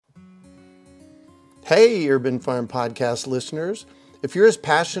Hey, Urban Farm Podcast listeners. If you're as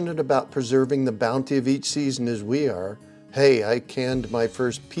passionate about preserving the bounty of each season as we are, hey, I canned my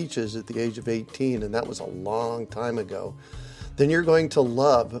first peaches at the age of 18, and that was a long time ago, then you're going to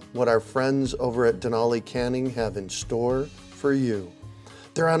love what our friends over at Denali Canning have in store for you.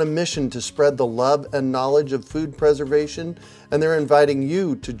 They're on a mission to spread the love and knowledge of food preservation, and they're inviting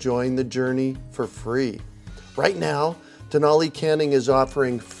you to join the journey for free. Right now, Denali Canning is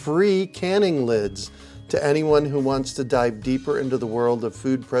offering free canning lids to anyone who wants to dive deeper into the world of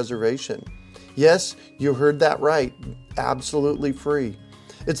food preservation. Yes, you heard that right, absolutely free.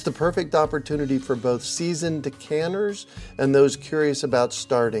 It's the perfect opportunity for both seasoned canners and those curious about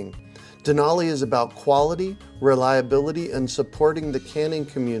starting. Denali is about quality, reliability, and supporting the canning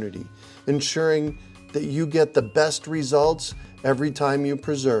community, ensuring that you get the best results every time you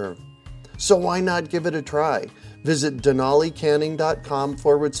preserve. So why not give it a try? Visit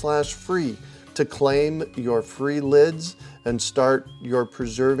denalicanning.com/free to claim your free lids and start your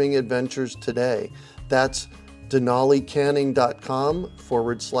preserving adventures today. That's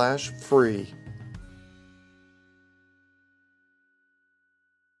denalicanning.com/free.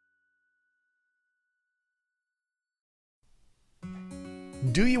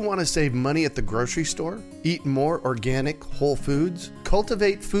 Do you want to save money at the grocery store, eat more organic, whole foods,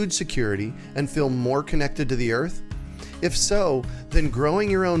 cultivate food security, and feel more connected to the earth? If so, then growing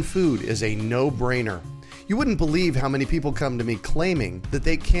your own food is a no-brainer. You wouldn't believe how many people come to me claiming that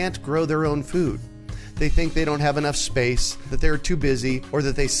they can't grow their own food. They think they don't have enough space, that they're too busy, or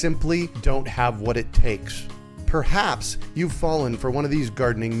that they simply don't have what it takes. Perhaps you've fallen for one of these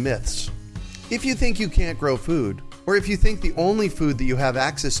gardening myths. If you think you can't grow food, or if you think the only food that you have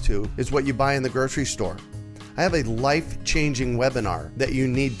access to is what you buy in the grocery store, I have a life-changing webinar that you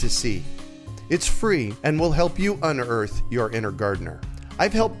need to see. It's free and will help you unearth your inner gardener.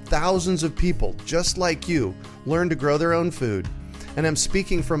 I've helped thousands of people just like you learn to grow their own food, and I'm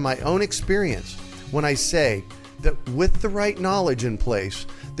speaking from my own experience when I say that with the right knowledge in place,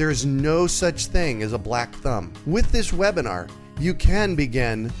 there is no such thing as a black thumb. With this webinar, you can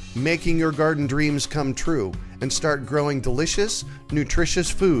begin making your garden dreams come true and start growing delicious,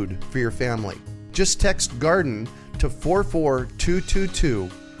 nutritious food for your family. Just text GARDEN to 44222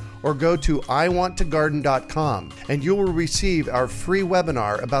 or go to iwanttogarden.com and you will receive our free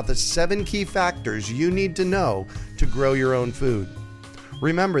webinar about the 7 key factors you need to know to grow your own food.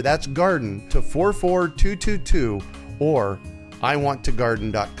 Remember, that's GARDEN to 44222 or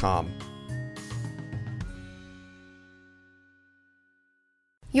iwanttogarden.com.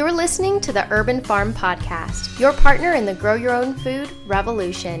 You're listening to the Urban Farm Podcast, your partner in the Grow Your Own Food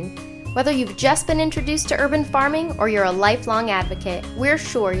revolution. Whether you've just been introduced to urban farming or you're a lifelong advocate, we're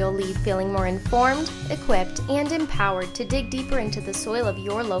sure you'll leave feeling more informed, equipped, and empowered to dig deeper into the soil of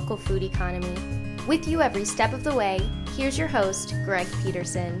your local food economy. With you every step of the way, here's your host, Greg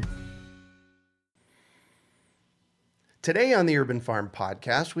Peterson. Today on the Urban Farm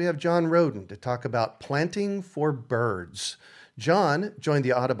Podcast, we have John Rowden to talk about planting for birds. John joined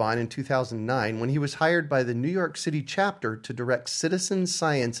the Audubon in 2009 when he was hired by the New York City chapter to direct citizen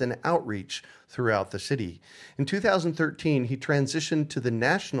science and outreach throughout the city. In 2013, he transitioned to the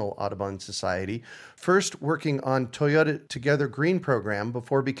National Audubon Society, first working on Toyota Together Green program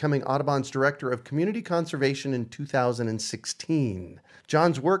before becoming Audubon's Director of Community Conservation in 2016.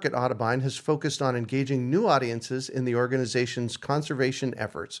 John's work at Audubon has focused on engaging new audiences in the organization's conservation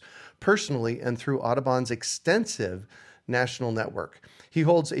efforts, personally and through Audubon's extensive national network. He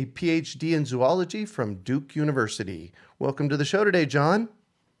holds a PhD in zoology from Duke University. Welcome to the show today, John.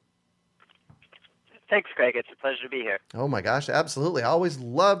 Thanks, Greg. It's a pleasure to be here. Oh my gosh, absolutely. I always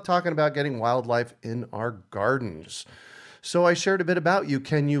love talking about getting wildlife in our gardens. So I shared a bit about you.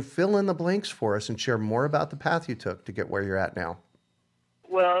 Can you fill in the blanks for us and share more about the path you took to get where you're at now?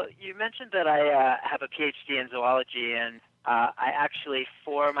 Well, you mentioned that I have a PhD in zoology, and I actually,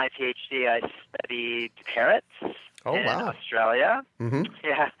 for my PhD, I studied parrots in Australia. Mm-hmm.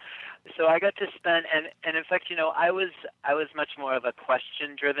 Yeah. So I got to spend, and in fact, I was much more of a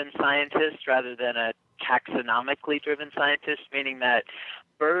question-driven scientist rather than a taxonomically driven scientist, meaning that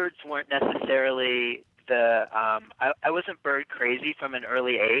birds weren't necessarily I wasn't bird crazy from an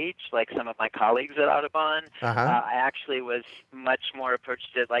early age, like some of my colleagues at Audubon. I actually was much more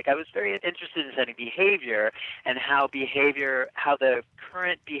approached it like I was very interested in studying behavior and how the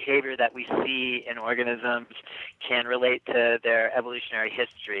current behavior that we see in organisms can relate to their evolutionary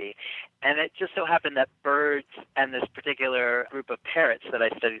history. And it just so happened that birds and this particular group of parrots that I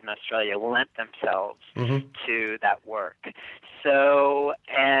studied in Australia lent themselves to that work. So,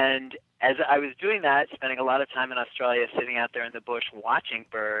 and as I was doing that, spending a lot of time in Australia sitting out there in the bush watching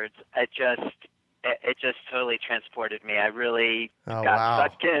birds, it just totally transported me. I really Oh, got wow.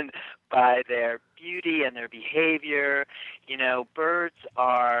 sucked in by their beauty and their behavior. Birds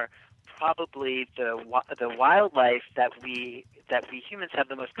are probably the wildlife that we humans have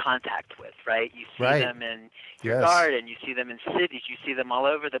the most contact with, right? You see Right. them in your Yes. garden, you see them in cities, you see them all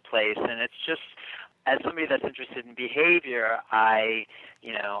over the place, and it's just, as somebody that's interested in behavior, I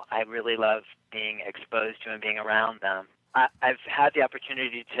really love being exposed to and being around them. I've had the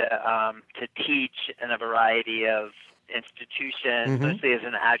opportunity to teach in a variety of institutions, Mm-hmm. mostly as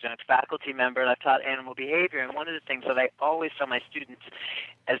an adjunct faculty member, and I've taught animal behavior. And one of the things that I always tell my students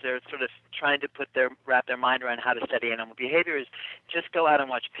as they're sort of trying to wrap their mind around how to study animal behavior is just go out and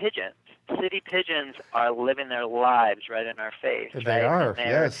watch pigeons. City pigeons are living their lives right in our face. They right? are, And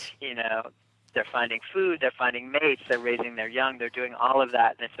they're, yes. They're finding food, they're finding mates, they're raising their young, they're doing all of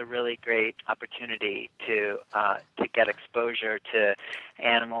that, and it's a really great opportunity to get exposure to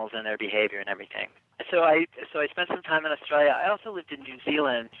animals and their behavior and everything. So I spent some time in Australia. I also lived in New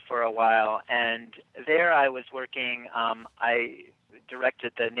Zealand for a while, and there I was working. I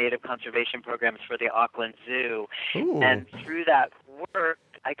directed the native conservation programs for the Auckland Zoo, Ooh. and through that work,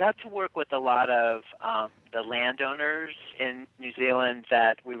 I got to work with a lot of the landowners in New Zealand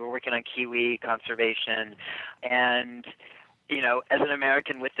that we were working on kiwi conservation. And, as an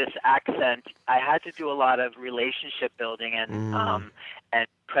American with this accent, I had to do a lot of relationship building and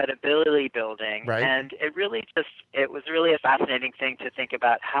credibility building. Right. And it was really a fascinating thing to think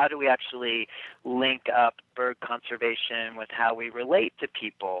about how do we actually link up bird conservation with how we relate to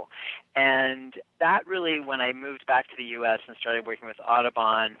people. And that really, when I moved back to the U.S. and started working with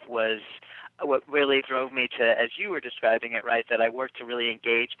Audubon, was what really drove me to, as you were describing it, right, that I work to really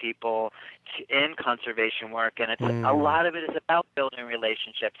engage people in conservation work. And a lot of it is about building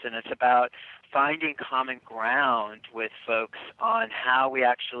relationships, and it's about finding common ground with folks on how we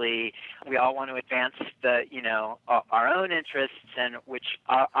all want to advance our own interests, and which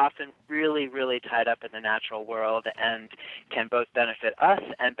are often really, really tied up in the natural world and can both benefit us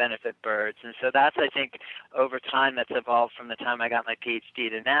and benefit birds. And so that's, I think, over time that's evolved from the time I got my PhD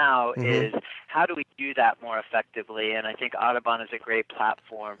to now is how do we do that more effectively? And I think Audubon is a great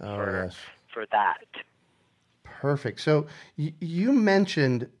platform for that. Perfect. So you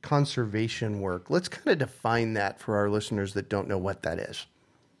mentioned conservation work. Let's kind of define that for our listeners that don't know what that is.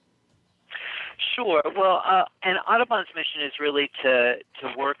 Sure. Well, and Audubon's mission is really to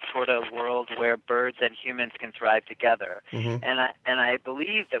work toward a world where birds and humans can thrive together, and I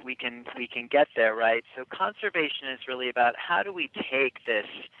believe that we can get there, right? So conservation is really about how do we take this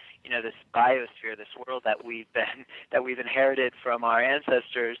biosphere, this world that we've inherited from our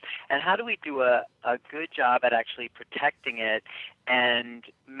ancestors, and how do we do a good job at actually protecting it and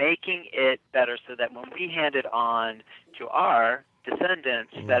making it better so that when we hand it on to our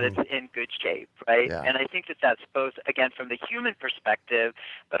descendants, that it's in good shape, right? Yeah. And I think that that's both, again, from the human perspective,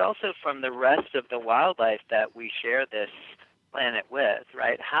 but also from the rest of the wildlife that we share this planet with,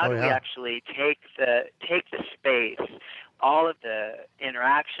 right? How do we actually take the space, all of the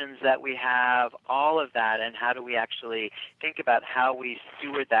interactions that we have, all of that, and how do we actually think about how we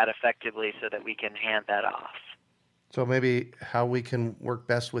steward that effectively so that we can hand that off? So maybe how we can work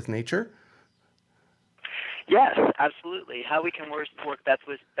best with nature? Yes, absolutely. How we can work best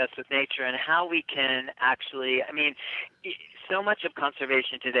with nature, and how we can actually, so much of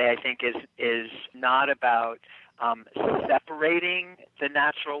conservation today, I think, is not about separating the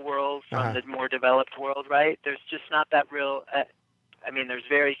natural world from the more developed world, right? There's just not that real, there's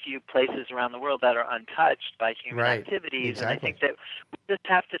very few places around the world that are untouched by human activities. Exactly. And I think that we just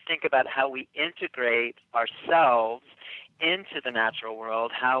have to think about how we integrate ourselves into the natural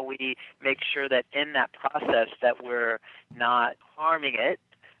world, how we make sure that in that process that we're not harming it,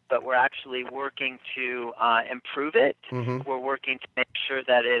 but we're actually working to improve it. We're working to make sure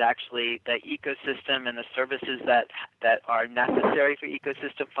that the ecosystem and the services that are necessary for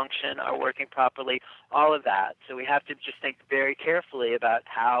ecosystem function are working properly, all of that. So we have to just think very carefully about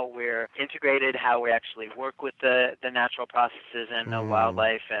how we're integrated, how we actually work with the natural processes and the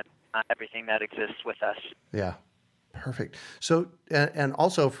wildlife and everything that exists with us. Yeah. Perfect. So, and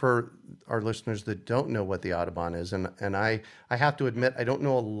also for our listeners that don't know what the Audubon is, and I have to admit I don't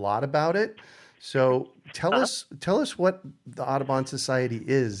know a lot about it. So tell us what the Audubon Society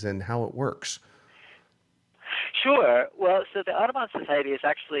is and how it works. Sure. Well, so the Audubon Society is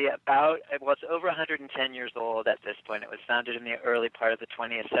actually it's over 110 years old at this point. It was founded in the early part of the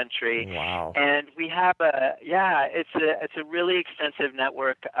 20th century. Wow. And we have it's a really extensive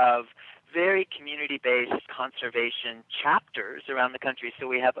network of very community-based conservation chapters around the country. So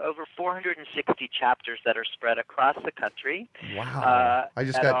we have over 460 chapters that are spread across the country. Wow. I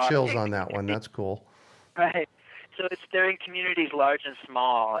just got chills on that one. That's cool. Right. So they're in communities large and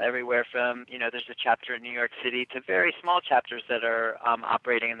small, everywhere from, there's a chapter in New York City to very small chapters that are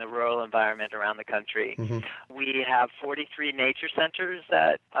operating in the rural environment around the country. Mm-hmm. We have 43 nature centers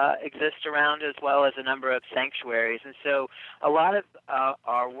that exist around, as well as a number of sanctuaries. And so a lot of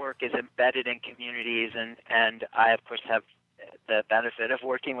our work is embedded in communities, and I, of course, have the benefit of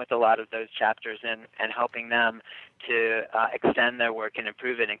working with a lot of those chapters and helping them to extend their work and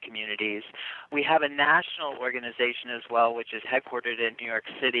improve it in communities. We have a national organization as well, which is headquartered in New York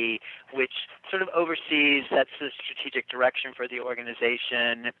City, which sort of oversees, sets the strategic direction for the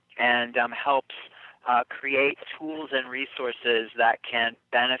organization, and helps create tools and resources that can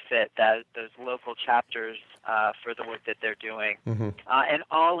benefit those local chapters for the work that they're doing, and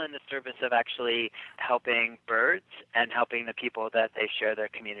all in the service of actually helping birds and helping the people that they share their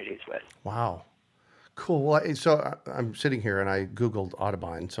communities with. Wow. Cool. Well, so I'm sitting here and I Googled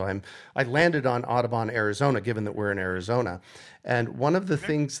Audubon. So I landed on Audubon, Arizona, given that we're in Arizona. And one of the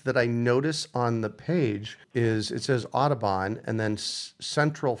things that I notice on the page is it says Audubon and then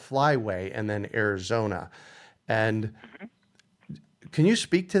Central Flyway and then Arizona. And can you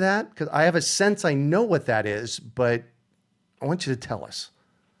speak to that? Because I have a sense I know what that is, but I want you to tell us.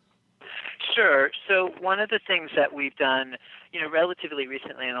 Sure. So one of the things that we've done, relatively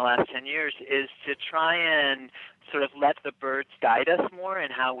recently in the last 10 years is to try and sort of let the birds guide us more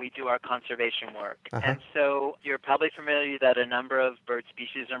in how we do our conservation work. And so you're probably familiar that a number of bird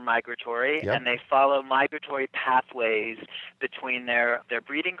species are migratory, and they follow migratory pathways between their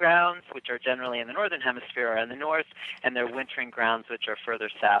breeding grounds, which are generally in the northern hemisphere or in the north, and their wintering grounds, which are further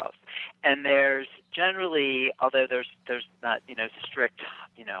south. And there's generally, although there's not, strict,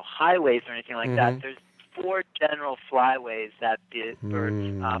 highways or anything like that, there's 4 general flyways that the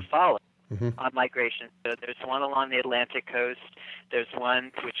birds follow on migration. So there's one along the Atlantic coast. There's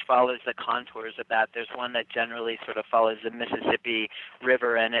one which follows the contours of that. There's one that generally sort of follows the Mississippi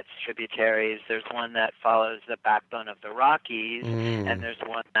River and its tributaries. There's one that follows the backbone of the Rockies, and there's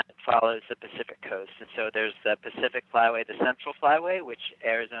one that follows the Pacific coast. And so there's the Pacific Flyway, the Central Flyway, which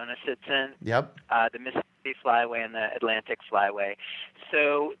Arizona sits in, the Mississippi Flyway, and the Atlantic Flyway.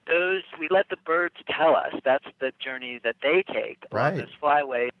 So those, we let the birds tell us. That's the journey that they take along those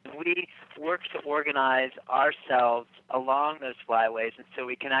flyways. We work to organize ourselves along those flyways, and so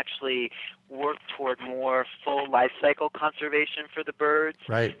we can actually work toward more full life cycle conservation for the birds.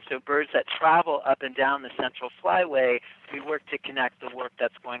 Right. So birds that travel up and down the Central Flyway, we work to connect the work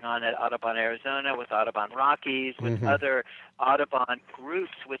that's going on at Audubon, Arizona, with Audubon Rockies, with other Audubon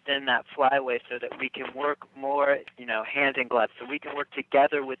groups within that flyway, so that we can work more, hand in glove. So we can work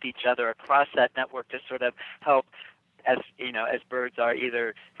together with each other across that network to sort of help, as birds are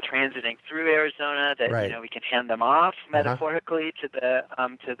either transiting through Arizona, that we can hand them off metaphorically to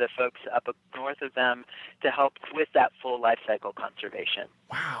the folks up north of them to help with that full life cycle conservation.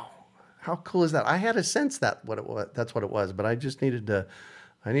 Wow, how cool is that? I had a sense that's what it was, but I just needed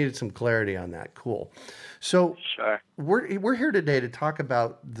some clarity on that. Cool. So sure, we're here today to talk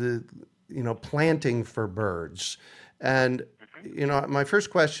about the planting for birds. And my first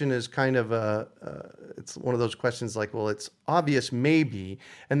question is kind of it's one of those questions like, well, it's obvious maybe,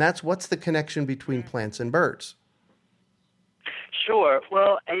 and that's, what's the connection between plants and birds? Sure.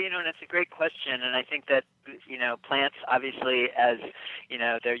 Well, and it's a great question, and I think that, plants, obviously, as,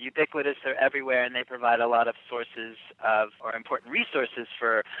 they're ubiquitous, they're everywhere, and they provide a lot of sources or important resources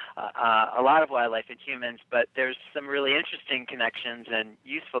for a lot of wildlife and humans, but there's some really interesting connections and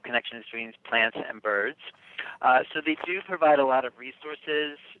useful connections between plants and birds. So they do provide a lot of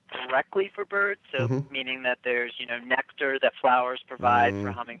resources directly for birds, so meaning that there's, nectar that flowers provide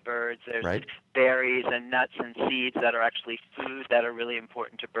for hummingbirds. There's berries and nuts and seeds that are actually food that are really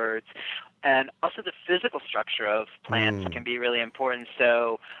important to birds. And also the physical structure of plants can be really important.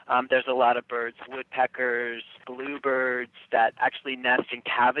 So there's a lot of birds, woodpeckers, bluebirds, that actually nest in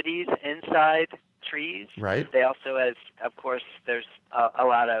cavities inside trees. Right. They also, of course, there's a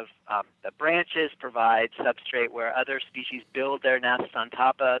lot of the branches provide substrate where other species build their nests on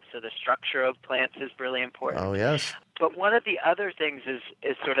top of, so the structure of plants is really important. Oh, yes. But one of the other things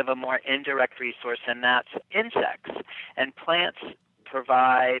is sort of a more indirect resource, and that's insects. And plants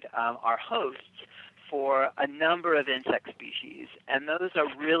provide our hosts for a number of insect species, and those are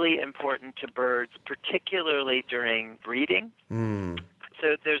really important to birds, particularly during breeding.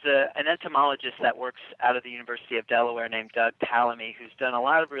 So there's an entomologist that works out of the University of Delaware named Doug Tallamy, who's done a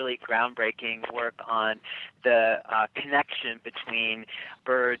lot of really groundbreaking work on the connection between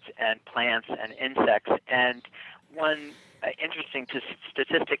birds and plants and insects. And one interesting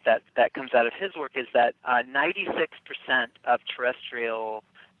statistic that comes out of his work is that 96% of terrestrial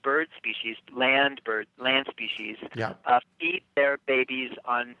bird species, land species, feed their babies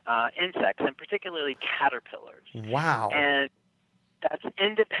on insects, and particularly caterpillars. Wow. And that's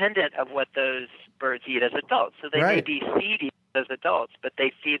independent of what those birds eat as adults. So they may be seed eaters as adults, but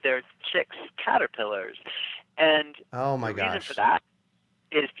they feed their chicks caterpillars. And oh my the reason gosh. for that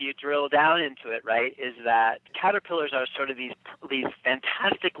is, if you drill down into it, right, is that caterpillars are sort of these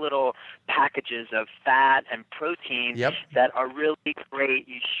fantastic little packages of fat and protein that are really great.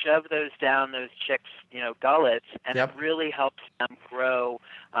 You shove those down those chicks, gullets, and it really helps them grow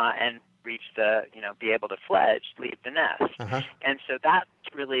and reach be able to leave the nest. And so that's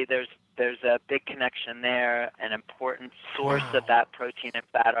really, there's a big connection there. An important source of that protein and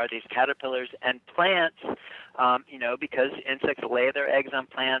fat are these caterpillars and plants, because insects lay their eggs on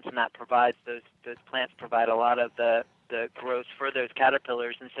plants, and that provides those plants provide a lot of the growth for those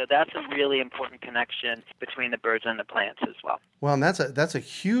caterpillars. And so that's a really important connection between the birds and the plants as well. Well, and that's a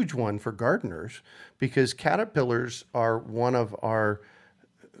huge one for gardeners, because caterpillars are one of our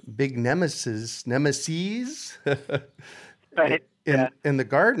big nemesis right. in the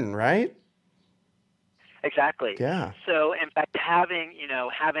garden, right? Exactly. Yeah. So, in fact, having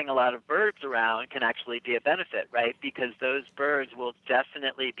a lot of birds around can actually be a benefit, right? Because those birds will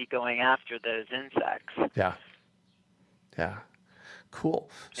definitely be going after those insects. Yeah. Yeah. Cool.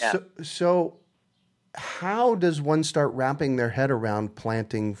 Yeah. So how does one start wrapping their head around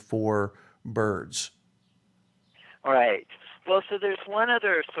planting for birds? All right. Well, so there's one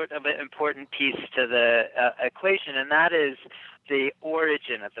other sort of important piece to the equation, and that is the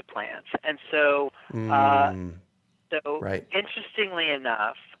origin of the plants. And so, interestingly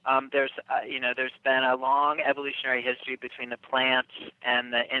enough, there's been a long evolutionary history between the plants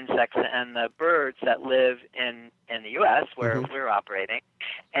and the insects and the birds that live in the U.S. where we're operating,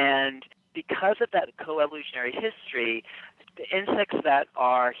 and because of that coevolutionary history, the insects that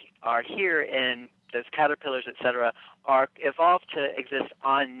are here in those caterpillars, et cetera, are evolved to exist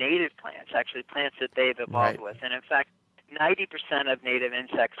on native plants, actually plants that they've evolved with. And in fact, 90% of native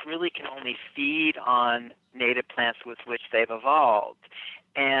insects really can only feed on native plants with which they've evolved.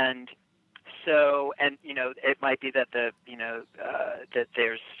 And so, it might be that that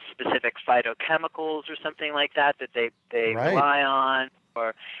there's specific phytochemicals or something like that they rely on,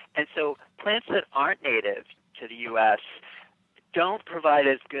 and so plants that aren't native to the U.S. don't provide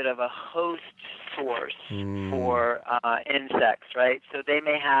as good of a host source for insects, right? So they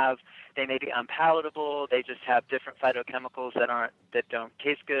may be unpalatable. They just have different phytochemicals that don't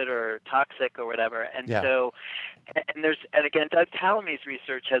taste good or toxic or whatever. And so, and again, Doug Tallamy's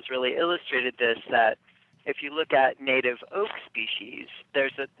research has really illustrated this, that if you look at native oak species,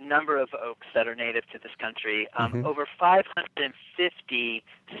 there's a number of oaks that are native to this country. Over 550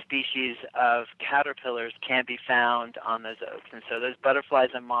 species of caterpillars can be found on those oaks. And so those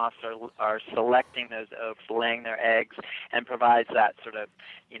butterflies and moths are selecting those oaks, laying their eggs, and provides that sort of,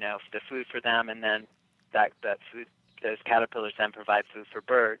 the food for them, and then that food, those caterpillars then provide food for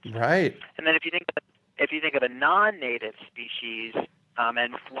birds. Right. And then if you think of a non-native species,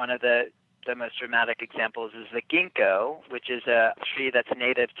 and one of the most dramatic examples is the ginkgo, which is a tree that's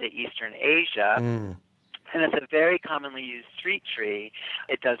native to Eastern Asia. And it's a very commonly used street tree.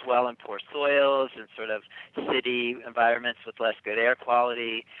 It does well in poor soils and sort of city environments with less good air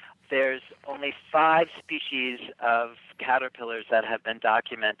quality. There's only 5 species of caterpillars that have been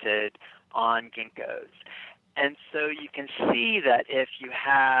documented on ginkgos. And so you can see that if you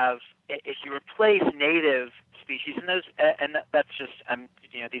replace native species, and that's just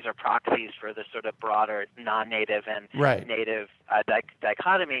these are proxies for the sort of broader non-native and native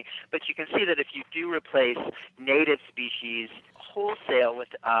dichotomy. But you can see that if you do replace native species wholesale with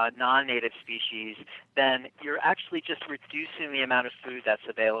non-native species, then you're actually just reducing the amount of food that's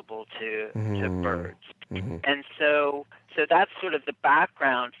available to birds. And so that's sort of the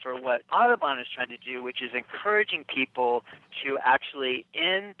background for what Audubon is trying to do, which is encouraging people to actually,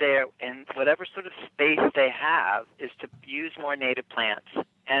 in whatever sort of space they have, is to use more native plants.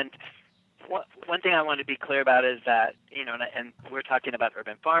 And one thing I want to be clear about is that, and we're talking about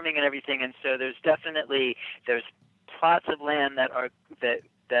urban farming and everything, and so there's plots of land that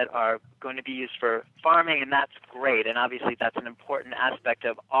that are going to be used for farming, and that's great. And obviously that's an important aspect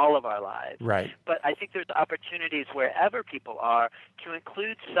of all of our lives. Right. But I think there's opportunities wherever people are to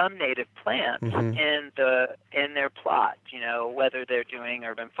include some native plants in their plot, whether they're doing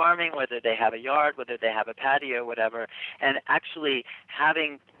urban farming, whether they have a yard, whether they have a patio, whatever. And actually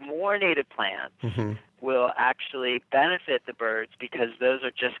having more native plants will actually benefit the birds, because those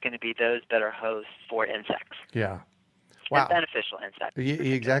are just going to be those better hosts for insects. Yeah. Wow. And beneficial insects.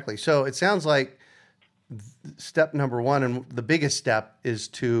 Exactly. So it sounds like step number one, and the biggest step, is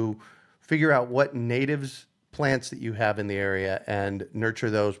to figure out what natives plants that you have in the area and nurture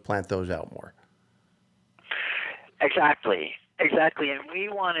those, plant those out more. Exactly. And we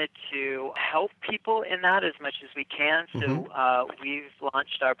wanted to help people in that as much as we can. So we've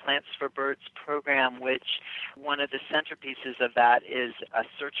launched our Plants for Birds program, which one of the centerpieces of that is a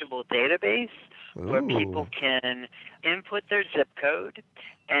searchable database where people can input their zip code,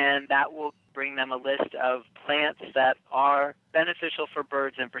 and that will bring them a list of plants that are beneficial for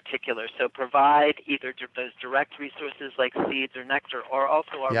birds in particular. So provide either those direct resources like seeds or nectar, or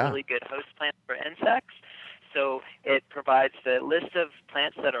also are really good host plants for insects. So it provides the list of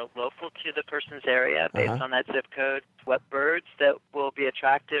plants that are local to the person's area based on that zip code, what birds that will be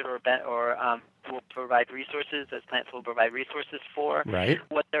attracted or will provide resources, those plants will provide resources for,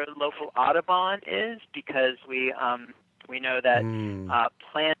 what their local Audubon is, because we know that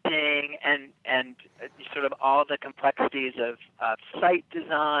planting and sort of all the complexities of site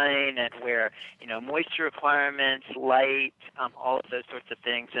design and where, moisture requirements, light, all of those sorts of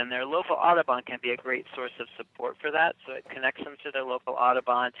things. And their local Audubon can be a great source of support for that. So it connects them to their local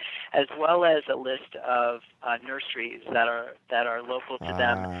Audubon, as well as a list of nurseries that are local to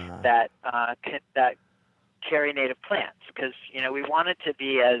them that carry native plants. Because, we wanted to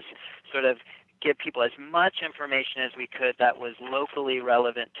be as sort of give people as much information as we could that was locally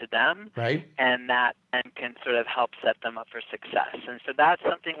relevant to them, and that can sort of help set them up for success. And so that's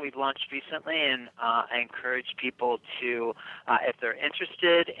something we've launched recently, and I encourage people to, if they're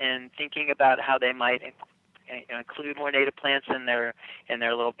interested in thinking about how they might include more native plants in their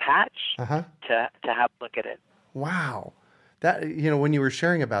little patch, to have a look at it. Wow. That, when you were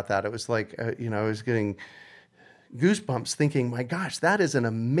sharing about that, it was like, I was getting goosebumps thinking, my gosh, that is an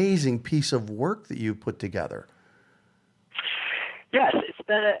amazing piece of work that you put together. Yes,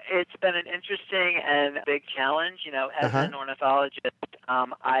 it's been an interesting and big challenge. As an ornithologist,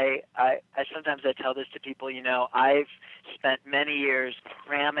 I sometimes tell this to people. I've spent many years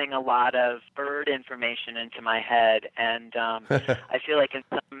cramming a lot of bird information into my head, and I feel like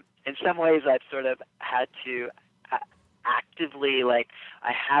in some ways I've sort of had to actively, I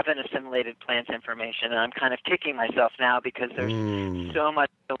haven't assimilated plants information, and I'm kind of kicking myself now because there's so much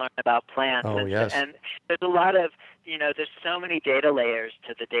to learn about plants. And there's a lot of, there's so many data layers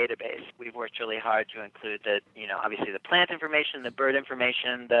to the database. We've worked really hard to include obviously the plant information, the bird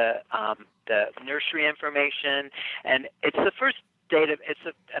information, the nursery information, and it's the first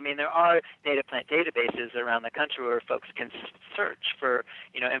there are native plant databases around the country where folks can search for,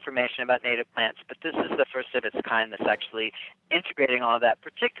 information about native plants, but this is the first of its kind that's actually integrating all of that,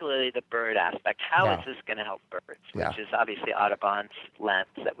 particularly the bird aspect. How is this going to help birds, which is obviously Audubon's lens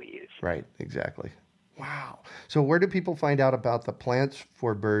that we use. Right, exactly. Wow. So where do people find out about the Plants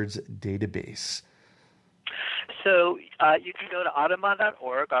for Birds database? So you can go to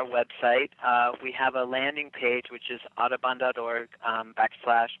audubon.org, our website. We have a landing page, which is audubon.org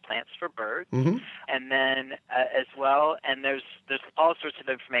 /plants for birds. And then as well, and there's all sorts of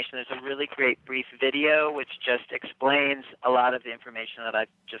information. There's a really great brief video which just explains a lot of the information that I've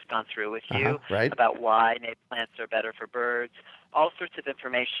just gone through with you about why native plants are better for birds. All sorts of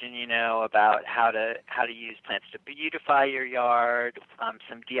information, about how to use plants to beautify your yard,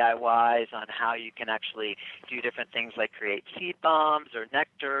 some DIYs on how you can actually do different things like create seed bombs or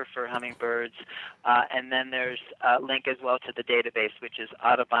nectar for hummingbirds. And then there's a link as well to the database, which is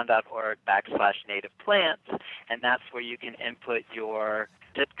audubon.org /native plants, and that's where you can input your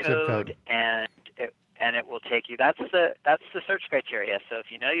zip code. And it will take you. That's the search criteria. So if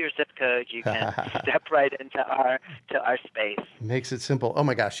you know your zip code, you can step right into our space. Makes it simple. Oh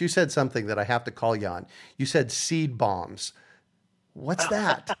my gosh, you said something that I have to call you on. You said seed bombs. What's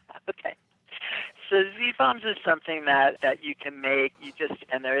that? Okay. So Z bombs is something that you can make.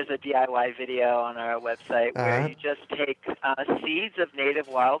 And there is a DIY video on our website where you just take seeds of native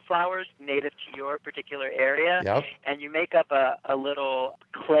wildflowers native to your particular area, and you make up a little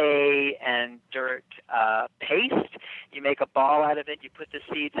clay and dirt paste. You make a ball out of it. You put the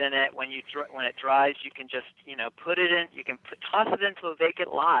seeds in it. When it dries, you can just put it in. You can toss it into a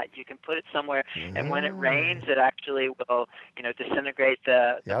vacant lot. You can put it somewhere, and when it rains, it actually will disintegrate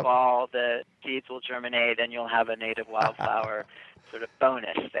the ball. The seeds will germinate, and you'll have a native wildflower sort of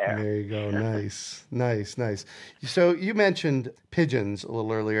bonus there. There you go. Nice. So you mentioned pigeons a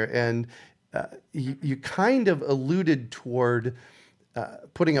little earlier, and you kind of alluded toward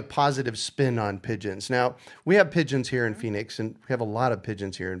putting a positive spin on pigeons. Now, we have pigeons here in Phoenix, and we have a lot of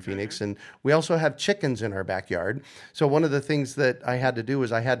pigeons here in Phoenix, and we also have chickens in our backyard. So one of the things that I had to do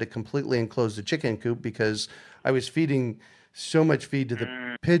was I had to completely enclose the chicken coop because I was feeding so much feed to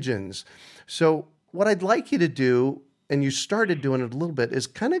the pigeons. So what I'd like you to do, and you started doing it a little bit, is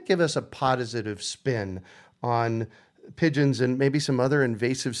kind of give us a positive spin on pigeons and maybe some other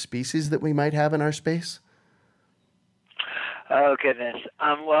invasive species that we might have in our space. Oh, goodness.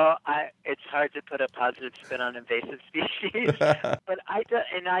 It's hard to put a positive spin on invasive species, but I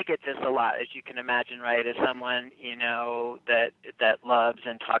get this a lot, as you can imagine, right, as someone, that loves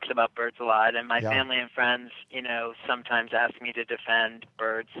and talks about birds a lot. And my family and friends, sometimes ask me to defend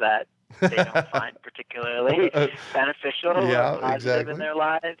birds that they don't find particularly beneficial or positive in their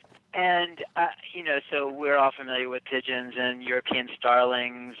lives. And, so we're all familiar with pigeons and European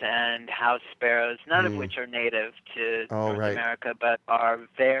starlings and house sparrows, none of which are native to North America, but are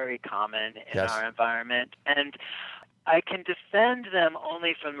very common in our environment. And I can defend them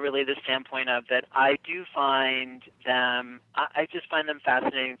only from really the standpoint of that I do find them, I just find them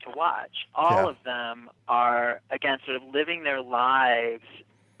fascinating to watch. All of them are, again, sort of living their lives,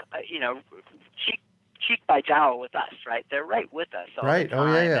 cheek by jowl with us, right? They're right with us all the time.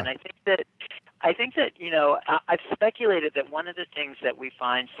 Oh, yeah. And I think that I've speculated that one of the things that we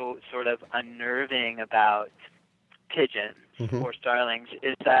find so sort of unnerving about pigeons or starlings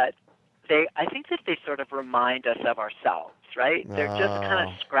is that I think that they sort of remind us of ourselves, right? They're just kind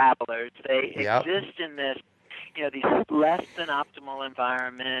of scrabblers. They exist in this, these less than optimal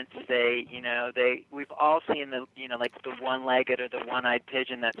environments. We've all seen the the one-legged or the one-eyed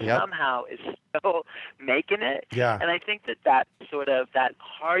pigeon that somehow is still making it. Yeah. And I think that sort of that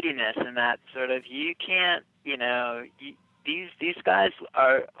hardiness and that sort of you can't, these guys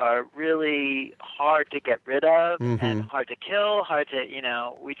are really hard to get rid of and hard to kill, hard to,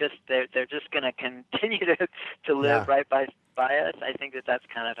 they're just going to continue to live right by us. I think that's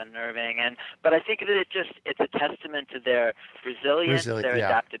kind of unnerving, but I think that it's a testament to their resilience, their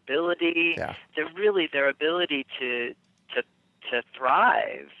adaptability, their ability to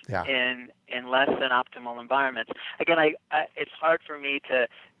thrive in less than optimal environments. Again, it's hard for me to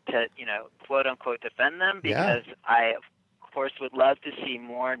quote unquote defend them because I of course would love to see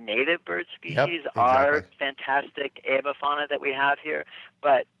more native bird species, our fantastic avifauna that we have here,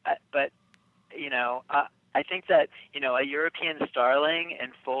 but I think that, a European starling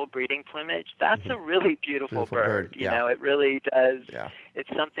in full breeding plumage, that's a really beautiful bird. It really does. Yeah. It's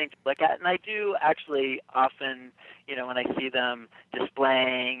something to look at. And I do actually often, when I see them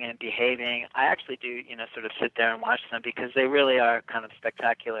displaying and behaving, I actually do, sort of sit there and watch them because they really are kind of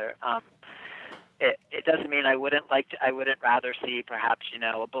spectacular. It doesn't mean I wouldn't rather see perhaps,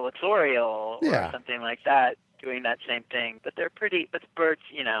 a Bullock's Oriole or something like that doing that same thing. But but birds,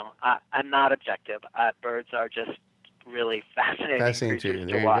 I'm not objective. Birds are just really fascinating creatures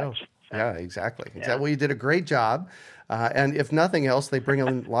to watch. So, yeah, exactly. Well, you did a great job. And if nothing else, they bring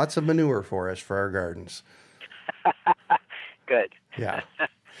in lots of manure for us for our gardens. Good. Yeah.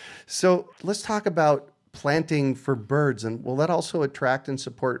 So let's talk about planting for birds. And will that also attract and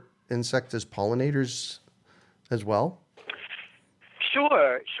support insects as pollinators as well?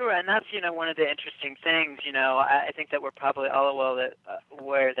 Sure. And that's, one of the interesting things, I think that we're probably all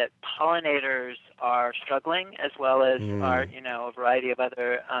aware that pollinators are struggling as well as are, a variety of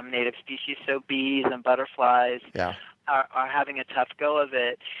other native species. So bees and butterflies are having a tough go of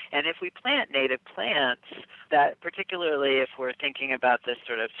it. And if we plant native plants, that particularly if we're thinking about the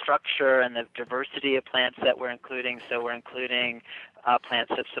sort of structure and the diversity of plants that we're including, so we're including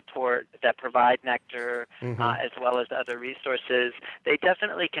plants that provide nectar as well as other resources, they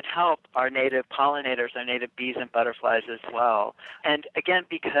definitely can help our native pollinators, our native bees and butterflies as well. And again,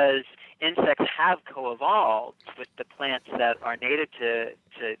 because insects have co-evolved with the plants that are native to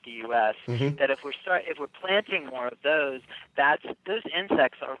the U.S. That if we're planting more of those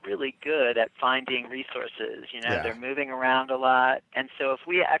insects are really good at finding resources. They're moving around a lot, and so if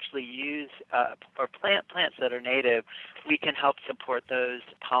we actually use or plant plants that are native, we can help support those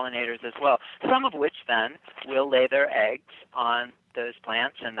pollinators as well. Some of which then will lay their eggs on those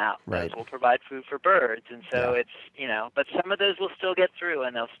plants, and those will provide food for birds. And so it's, but some of those will still get through,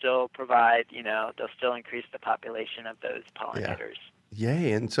 and they'll still provide, they'll still increase the population of those pollinators.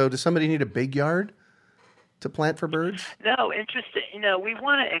 Yay. And so does somebody need a big yard to plant for birds? No, interesting. We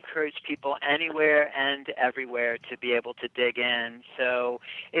want to encourage people anywhere and everywhere to be able to dig in. So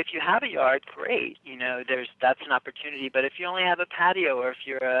if you have a yard, great. That's an opportunity. But if you only have a patio, or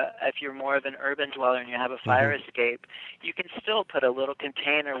if you're more of an urban dweller and you have a fire escape, you can still put a little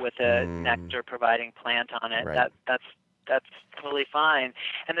container with a nectar providing plant on it. Right. That's totally fine.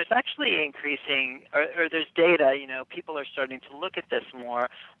 And there's actually increasing, or there's data, people are starting to look at this more,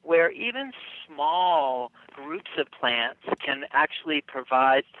 where even small groups of plants can actually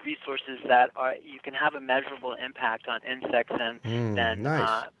provide resources that you can have a measurable impact on insects and then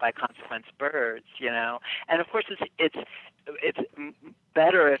by consequence birds, And of course it's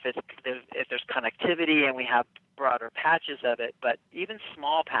better if there's connectivity and we have broader patches of it, but even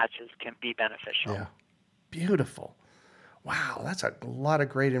small patches can be beneficial. Yeah. Beautiful. Wow, that's a lot of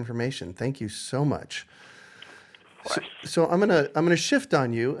great information. Thank you so much. So I'm gonna shift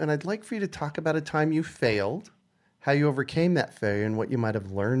on you, and I'd like for you to talk about a time you failed, how you overcame that failure, and what you might have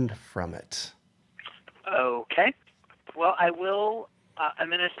learned from it. Okay. Well, I will. I'm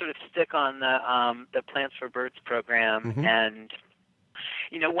going to sort of stick on the Plants for Birds program, and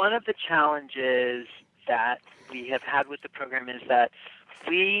one of the challenges that we have had with the program is that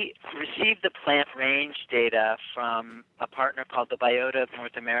we received the plant range data from a partner called the Biota of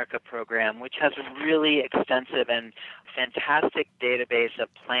North America program, which has a really extensive and fantastic database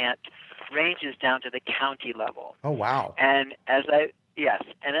of plant ranges down to the county level. Oh, wow. And as I've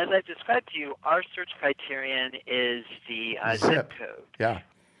described to you, our search criterion is the zip code. Yeah.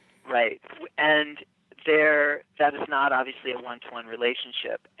 Right. And that is not obviously a one-to-one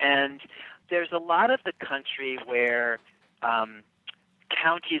relationship. And there's a lot of the country where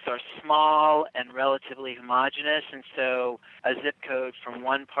counties are small and relatively homogeneous, and so a zip code from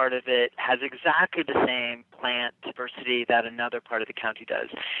one part of it has exactly the same plant diversity that another part of the county does.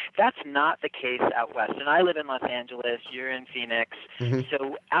 That's not the case out west. And I live in Los Angeles, you're in Phoenix.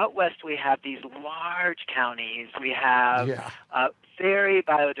 So out west we have these large counties. We have very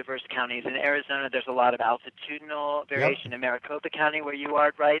biodiverse counties. In Arizona, there's a lot of altitudinal variation. In Maricopa County, where you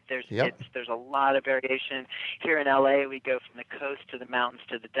are, right, there's a lot of variation. Here in LA, we go from the coast to the mountains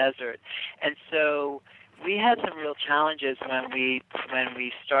to the desert. And so we had some real challenges when we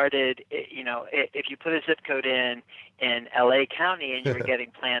started. If you put a zip code in LA County and you were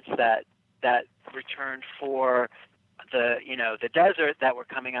getting plants that returned for the desert that were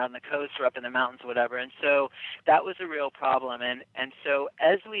coming out on the coast or up in the mountains or whatever. And so that was a real problem. And so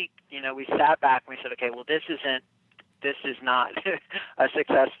as we sat back and we said, okay, well, this is not a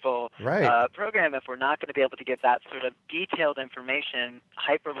successful program if we're not going to be able to give that sort of detailed information,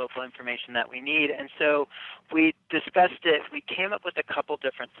 hyperlocal information that we need. And so we discussed it. We came up with a couple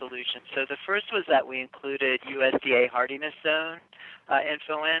different solutions. So the first was that we included USDA hardiness zone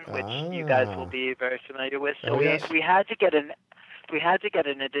info in, which you guys will be very familiar with. So we had to get an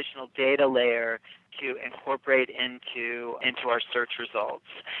additional data layer to incorporate into our search results,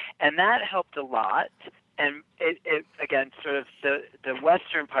 and that helped a lot. And it again, sort of the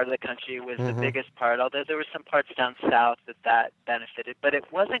western part of the country was the biggest part, although there were some parts down south that benefited, but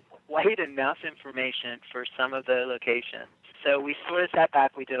it wasn't quite enough information for some of the locations. So we sort of sat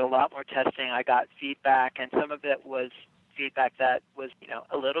back, we did a lot more testing, I got feedback, and some of it was feedback that was,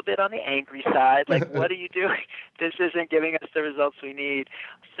 a little bit on the angry side, like, what are you doing? This isn't giving us the results we need.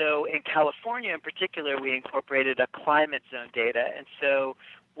 So in California in particular, we incorporated a climate zone data, and so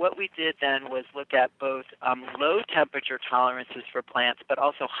what we did then was look at both low temperature tolerances for plants, but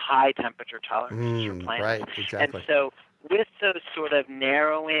also high temperature tolerances for plants. Right, exactly. And so with those sort of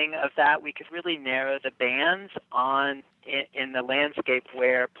narrowing of that, we could really narrow the bands in the landscape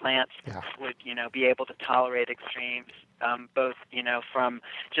where plants would, be able to tolerate extremes, both, from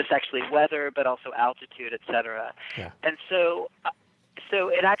just actually weather, but also altitude, et cetera. Yeah. And so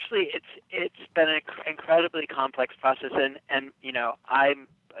it actually, it's been an incredibly complex process, and I'm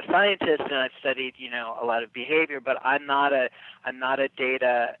a scientist and I've studied, a lot of behavior, but I'm not a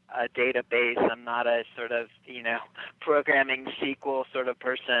database. I'm not a sort of, programming SQL sort of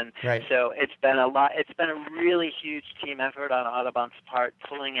person. Right. So it's been a really huge team effort on Audubon's part,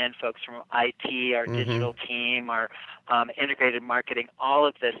 pulling in folks from IT, our digital team, our integrated marketing, all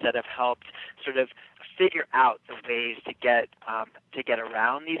of this that have helped sort of figure out the ways to get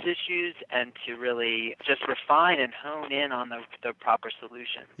around these issues and to really just refine and hone in on the proper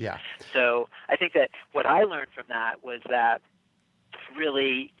solution. Yeah. So I think that what I learned from that was that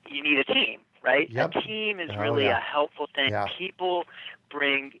really you need a team, right? Yep. A team is really a helpful thing. Yeah. People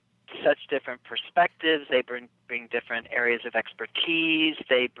bring such different perspectives. They bring different areas of expertise.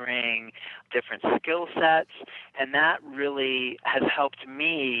 They bring different skill sets. And that really has helped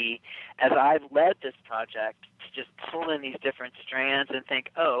me as I've led this project to just pull in these different strands and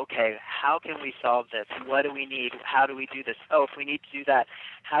think, oh, okay, how can we solve this? What do we need? How do we do this? Oh, if we need to do that,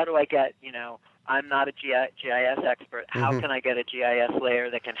 how do I get, I'm not a GIS expert. How can I get a GIS layer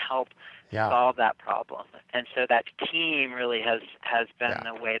that can help solve that problem? And so that team really has been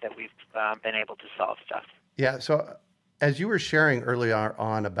the way that we've been able to solve stuff. Yeah. So as you were sharing early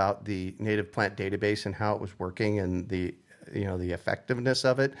on about the native plant database and how it was working and the effectiveness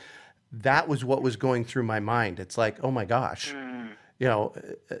of it, that was what was going through my mind. It's like, oh my gosh,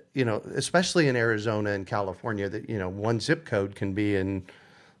 especially in Arizona and California, that, one zip code can be in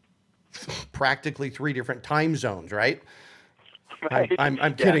practically 3 different time zones, right? Right.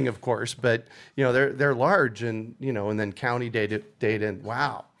 I'm kidding, of course, but they're large, and and then county data, and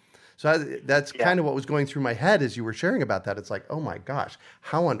wow. So that's kind of what was going through my head as you were sharing about that. It's like, oh my gosh,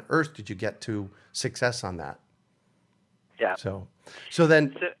 how on earth did you get to success on that? Yeah. So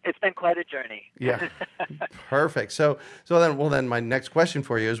then it's been quite a journey. Yeah. Perfect. So then my next question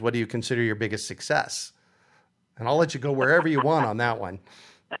for you is, what do you consider your biggest success? And I'll let you go wherever you want on that one.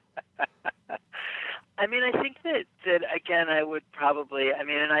 I mean, I think that again, I would probably, and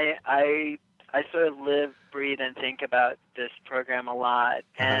I sort of live, breathe, and think about this program a lot,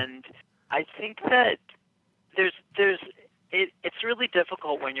 and I think that it's really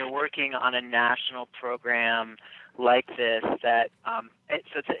difficult when you're working on a national program like this. That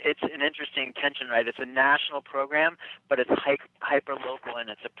it's an interesting tension, right? It's a national program, but it's hyper local in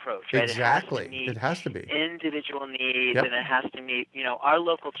its approach, right? Exactly, it has to be individual needs, and it has to meet. Our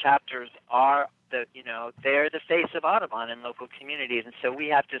local chapters are they're the face of Audubon in local communities, and so we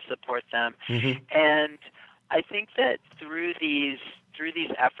have to support them. And I think that through these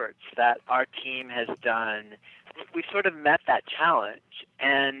efforts that our team has done, we've sort of met that challenge.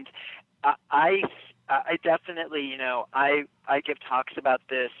 And I definitely, I give talks about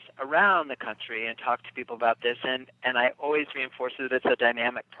this around the country and talk to people about this, and I always reinforce that it's a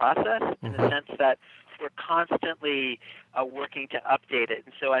dynamic process in the sense that we're constantly working to update it.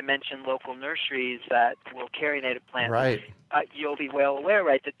 And so I mentioned local nurseries that will carry native plants. Right. You'll be well aware,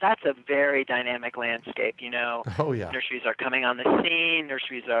 right, that that's a very dynamic landscape. Oh, yeah. Nurseries are coming on the scene.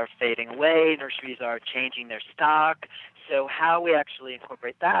 Nurseries are fading away. Nurseries are changing their stock. So how we actually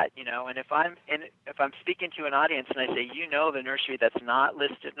incorporate that, and if I'm speaking to an audience and I say, the nursery that's not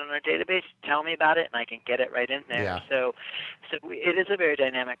listed in our database, tell me about it, and I can get it right in there. Yeah. So it is a very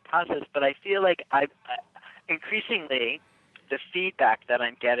dynamic process, but I feel like increasingly the feedback that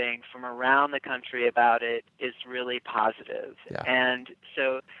I'm getting from around the country about it is really positive. Yeah. And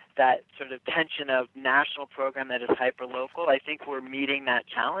so that sort of tension of national program that is hyper-local, I think we're meeting that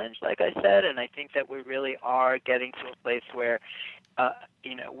challenge, like I said, and I think that we really are getting to a place where,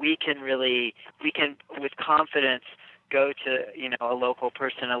 we can with confidence go to, a local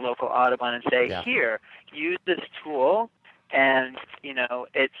person, a local Audubon, and say, here, use this tool, and,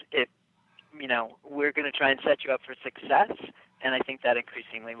 we're going to try and set you up for success. And I think that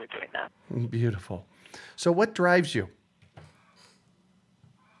increasingly we're doing that. Beautiful. So what drives you?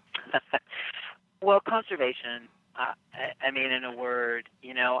 Well, conservation. In a word,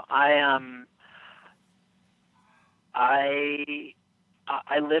 I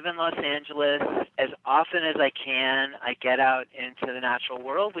live in Los Angeles. As often as I can, I get out into the natural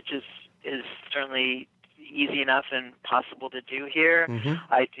world, which is certainly easy enough and possible to do here.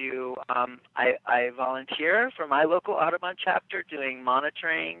 I do. I volunteer for my local Audubon chapter doing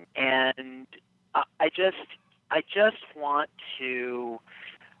monitoring, and I just want to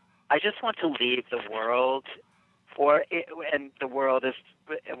leave the world, and the world is,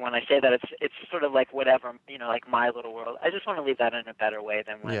 when I say that, it's sort of like whatever, like my little world. I just want to leave that in a better way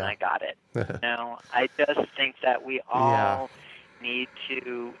than when I got it. I just think that we all need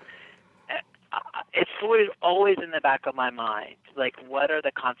to. It's sort of always in the back of my mind, like, what are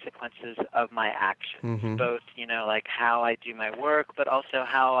the consequences of my actions, both, like how I do my work, but also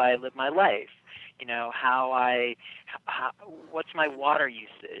how I live my life. what's my water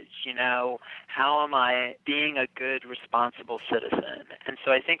usage, how am I being a good, responsible citizen? And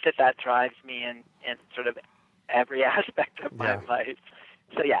so I think that drives me in sort of every aspect of my life.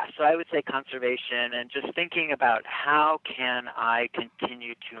 So I would say conservation and just thinking about how can I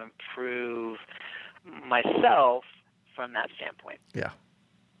continue to improve myself from that standpoint. Yeah.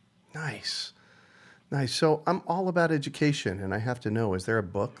 Nice. So I'm all about education, and I have to know, is there a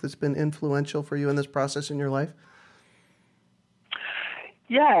book that's been influential for you in this process in your life?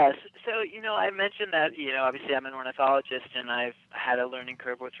 Yes. So, I mentioned that, obviously I'm an ornithologist and I've had a learning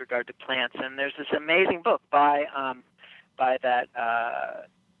curve with regard to plants. And there's this amazing book by that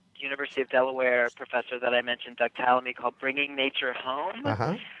University of Delaware professor that I mentioned, Doug Tallamy, called Bringing Nature Home,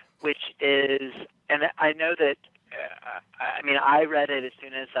 which is, and I know that, I read it as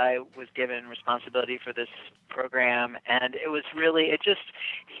soon as I was given responsibility for this program, and it was really,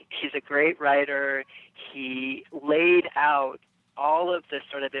 he's a great writer. He laid out all of this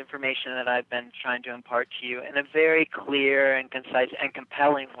sort of information that I've been trying to impart to you in a very clear and concise and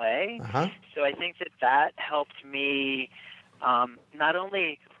compelling way. So I think that helped me not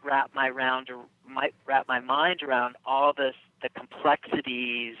only wrap my mind around all the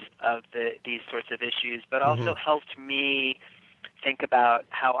complexities of these sorts of issues, but also helped me think about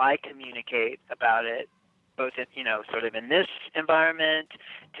how I communicate about it, both in, sort of in this environment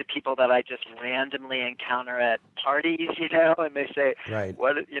to people that I just randomly encounter at parties, and they say, right.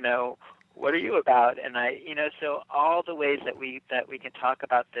 what are you about? And so all the ways that we can talk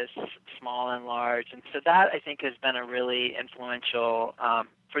about this, small and large. And so that I think has been a really influential,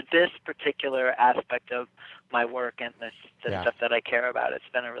 for this particular aspect of my work and the stuff that I care about. It's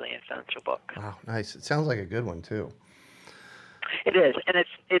been a really influential book. Wow, nice. It sounds like a good one too. It is, and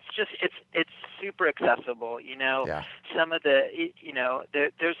it's super accessible. Some of the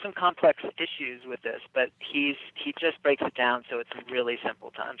there's some complex issues with this, but he just breaks it down so it's really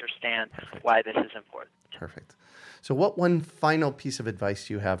simple to understand why this is important. Perfect. So, what one final piece of advice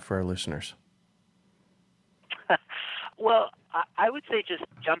do you have for our listeners? Well, I would say just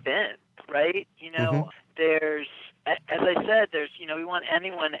jump in, right? There's, as I said, we want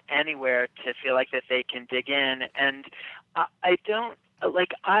anyone anywhere to feel like that they can dig in. And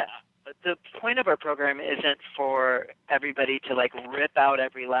the point of our program isn't for everybody to rip out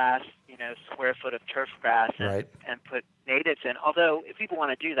every last, square foot of turf grass and put natives in. Although if people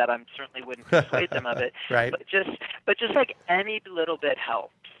want to do that, I certainly wouldn't persuade them of it. Right. But just any little bit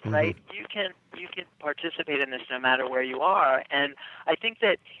helps. Right, you can participate in this no matter where you are, and I think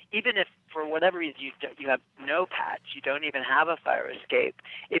that even if for whatever reason you have no patch, you don't even have a fire escape,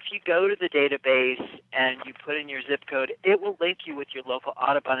 if you go to the database and you put in your zip code, it will link you with your local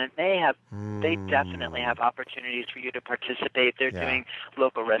Audubon, and they definitely have opportunities for you to participate. They're doing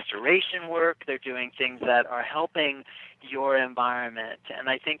local restoration work. They're doing things that are helping your environment, and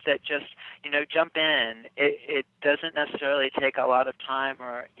I think that just jump in. It doesn't necessarily take a lot of time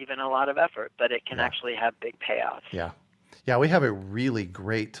or even a lot of effort, but it can actually have big payoffs. Yeah, we have a really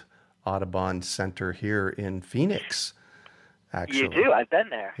great Audubon Center here in Phoenix, actually. You do? I've been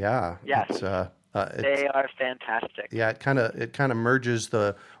there. Yeah. Yes. They are fantastic. Yeah, it kind of merges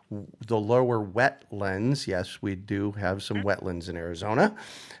the lower wetlands. Yes, we do have some wetlands in Arizona.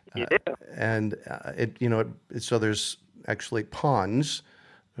 You do. And so there's actually ponds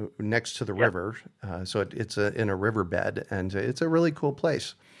next to the river. So it's in a riverbed, and it's a really cool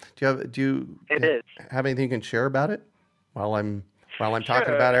place. Do you have anything you can share about it while I'm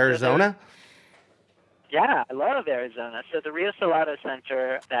talking about Arizona? Yeah, I love Arizona. So the Rio Salado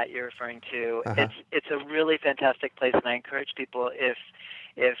Center that you're referring to, it's a really fantastic place, and I encourage people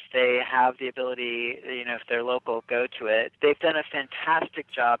if they have the ability, if they're local, go to it. They've done a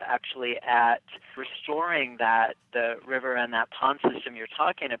fantastic job actually at restoring the river and that pond system you're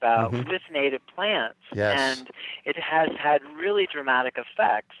talking about with native plants. Yes. And it has had really dramatic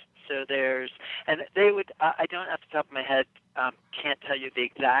effects. So I don't off the top of my head, can't tell you the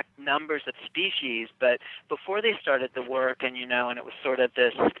exact numbers of species, but before they started the work and it was sort of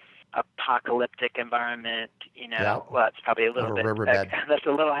this apocalyptic environment, well, it's probably a little bit, riverbed. That's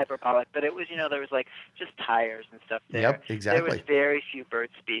a little hyperbolic, but it was, there was just tires and stuff there. Yep, exactly. There was very few bird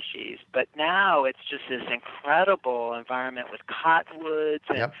species, but now it's just this incredible environment with cottonwoods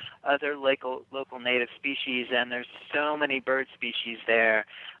and other local native species, and there's so many bird species there.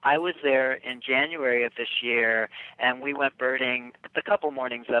 I was there in January of this year, and we went birding the couple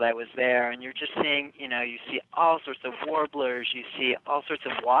mornings that I was there, and you're just seeing, you see all sorts of warblers, you see all sorts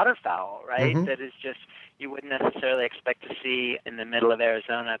of waterfowl, right? That is just, you wouldn't necessarily expect to see in the middle of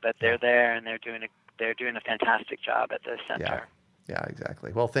Arizona, but they're there, and they're doing a fantastic job at the center. Yeah,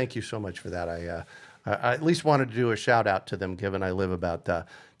 exactly. Well, thank you so much for that. I at least wanted to do a shout out to them, given I live about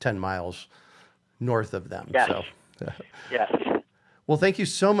 10 miles north of them. Yes. So, Yes. well, thank you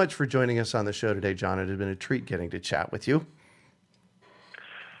so much for joining us on the show today, John. It has been a treat getting to chat with you.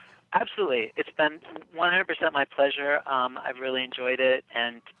 Absolutely. It's been 100% my pleasure. I've really enjoyed it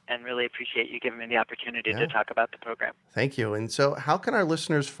and really appreciate you giving me the opportunity to talk about the program. Thank you. And so how can our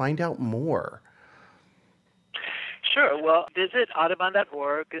listeners find out more? Sure. Well, visit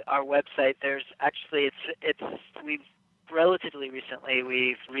audubon.org, our website. There's actually, we've relatively recently,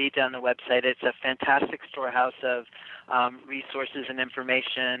 we've redone the website. It's a fantastic storehouse of resources and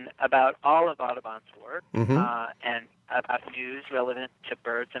information about all of Audubon's work and about news relevant to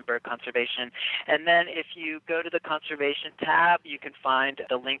birds and bird conservation. And then if you go to the conservation tab, you can find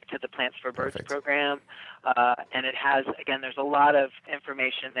the link to the Plants for Birds program. And it has, again, there's a lot of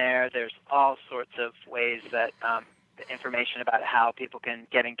information there. There's all sorts of ways that information about how people can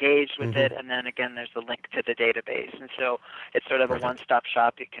get engaged with it, and then again there's the link to the database, and so it's sort of a one-stop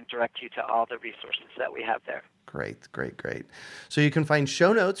shop. It can direct you to all the resources that we have there. Great. So you can find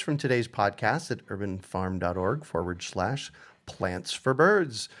show notes from today's podcast at urbanfarm.org/plants for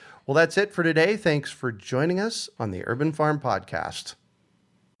birds. Well, that's it for today. Thanks for joining us on the Urban Farm Podcast.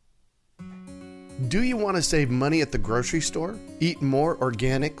 Do you want to save money at the grocery store? Eat more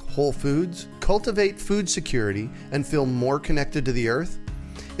organic, whole foods? Cultivate food security and feel more connected to the earth?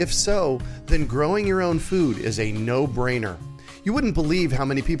 If so, then growing your own food is a no-brainer. You wouldn't believe how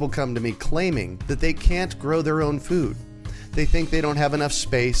many people come to me claiming that they can't grow their own food. They think they don't have enough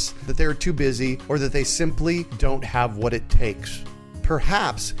space, that they're too busy, or that they simply don't have what it takes.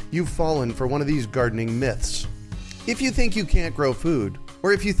 Perhaps you've fallen for one of these gardening myths. If you think you can't grow food,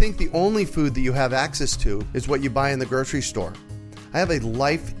 or if you think the only food that you have access to is what you buy in the grocery store, I have a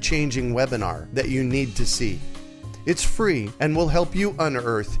life-changing webinar that you need to see. It's free and will help you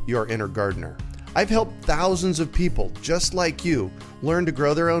unearth your inner gardener. I've helped thousands of people just like you learn to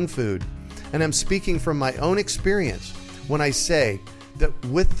grow their own food, and I'm speaking from my own experience when I say that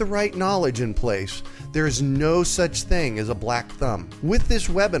with the right knowledge in place, there is no such thing as a black thumb. With this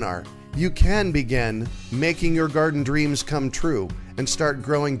webinar, you can begin making your garden dreams come true and start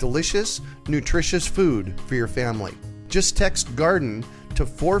growing delicious, nutritious food for your family. Just text GARDEN to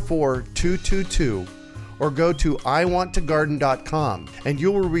 44222 or go to iwanttogarden.com and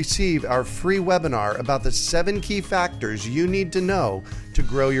you will receive our free webinar about the 7 key factors you need to know to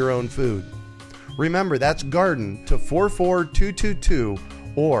grow your own food. Remember, that's GARDEN to 44222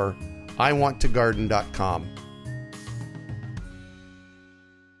 or iwanttogarden.com.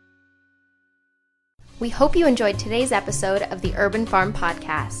 We hope you enjoyed today's episode of the Urban Farm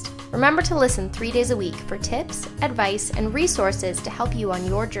Podcast. Remember to listen 3 days a week for tips, advice, and resources to help you on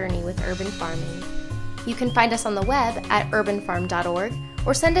your journey with urban farming. You can find us on the web at urbanfarm.org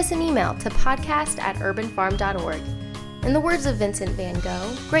or send us an email to podcast@urbanfarm.org. In the words of Vincent van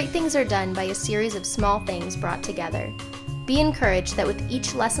Gogh, great things are done by a series of small things brought together. Be encouraged that with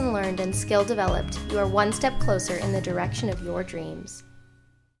each lesson learned and skill developed, you are one step closer in the direction of your dreams.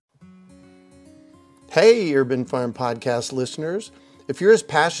 Hey, Urban Farm Podcast listeners. If you're as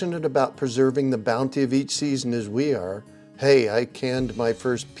passionate about preserving the bounty of each season as we are, hey, I canned my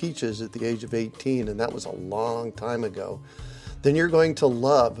first peaches at the age of 18, and that was a long time ago, then you're going to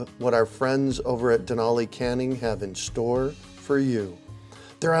love what our friends over at Denali Canning have in store for you.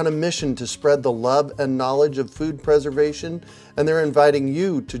 They're on a mission to spread the love and knowledge of food preservation, and they're inviting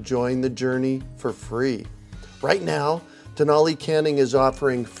you to join the journey for free. Right now, Denali Canning is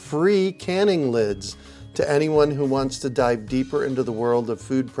offering free canning lids to anyone who wants to dive deeper into the world of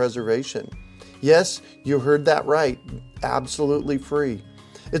food preservation. Yes, you heard that right. Absolutely free.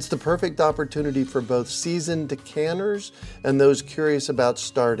 It's the perfect opportunity for both seasoned canners and those curious about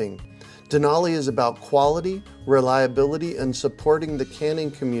starting. Denali is about quality, reliability, and supporting the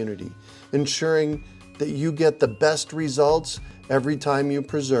canning community, ensuring that you get the best results every time you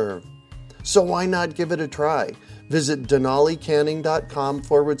preserve. So why not give it a try? Visit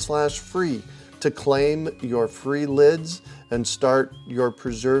denalicanning.com/free to claim your free lids and start your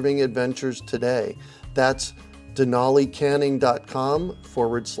preserving adventures today. That's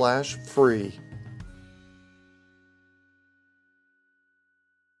denalicanning.com/free.